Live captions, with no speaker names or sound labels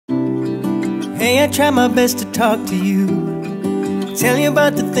Hey, I try my best to talk to you, tell you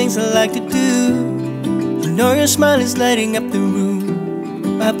about the things I like to do. You know your smile is lighting up the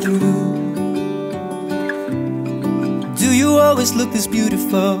room, up the room. Do you always look this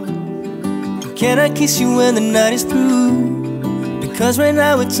beautiful? Can I kiss you when the night is through? Because right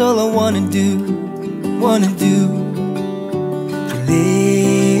now it's all I wanna do, wanna do. Your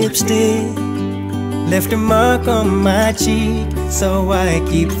lipstick left a mark on my cheek, so I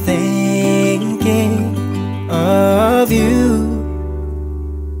keep thinking of you.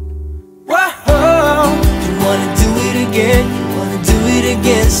 Whoa, you wanna do it again, you wanna do it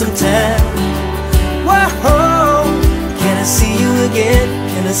again sometime. Whoa, can I see you again,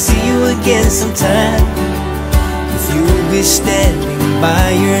 can I see you again sometime? If you'll be standing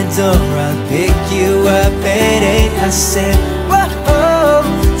by your door, I'll pick you up at 8. I said, whoa,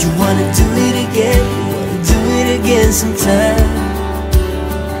 you wanna do it again, you wanna do it again sometime.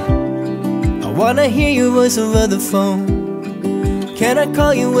 I wanna hear your voice over the phone. Can I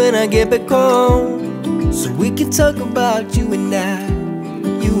call you when I get back home, so we can talk about you and I,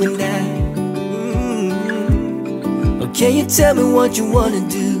 you and I. Or can you tell me what you wanna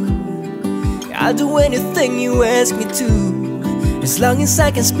do? I'll do anything you ask me to, as long as I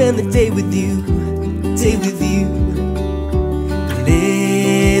can spend the day with you, day with you.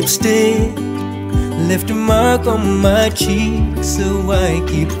 Lipstick left a mark on my cheek, so I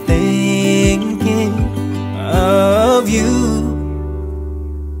keep thinking of you.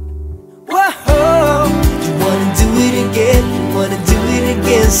 Whoa, you wanna do it again, you wanna do it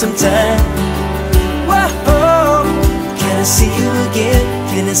again sometime. Whoa, can I see you again,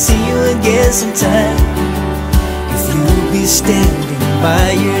 can I see you again sometime? If you'll be standing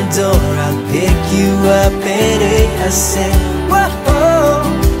by your door, I'll pick you up at 8. I said, whoa,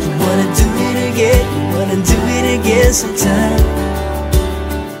 you wanna do it again, you wanna do it again sometime.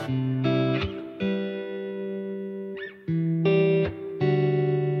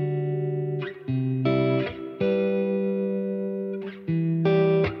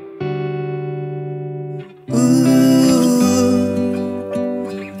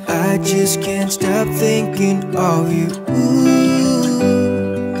 I just can't stop thinking of you.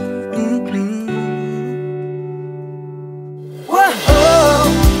 Whoa,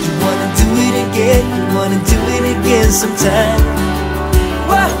 you wanna do it again, you wanna do it again sometime.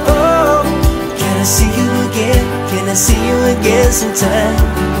 Whoa, can I see you again, can I see you again sometime?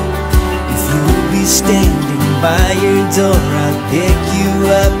 If you'll be standing by your door, I'll pick you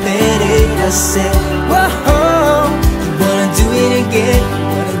up at 8. I said, whoa, you wanna do it again,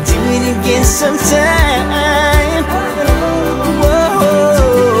 do it again sometime.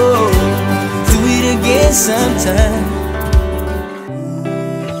 Whoa, do it again sometime.